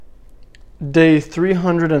day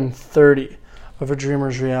 330 of A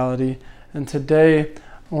Dreamer's Reality, and today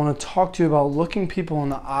I want to talk to you about looking people in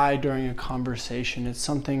the eye during a conversation. It's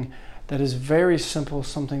something that is very simple,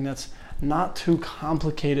 something that's not too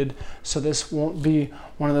complicated, so this won't be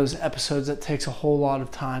one of those episodes that takes a whole lot of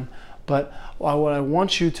time. But what I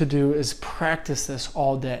want you to do is practice this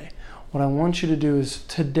all day. What I want you to do is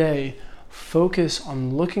today focus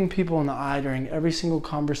on looking people in the eye during every single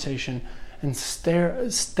conversation and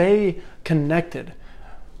stay connected.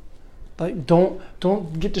 Like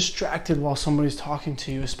don't get distracted while somebody's talking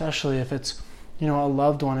to you, especially if it's, a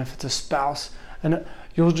loved one, if it's a spouse, and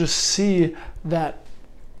you'll just see that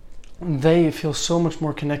they feel so much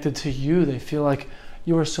more connected to you. They feel like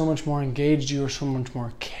you are so much more engaged, you are so much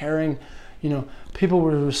more caring. People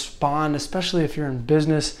will respond, especially if you're in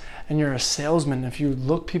business and you're a salesman. If you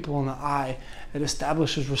look people in the eye, it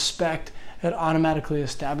establishes respect. It automatically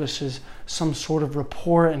establishes some sort of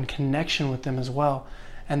rapport and connection with them as well.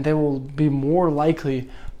 And they will be more likely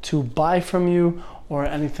to buy from you or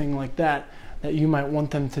anything like that you might want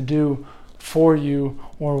them to do for you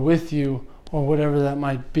or with you or whatever that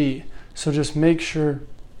might be. So just make sure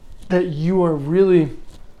that you are really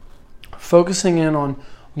focusing in on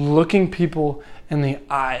looking people in the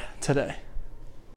eye today.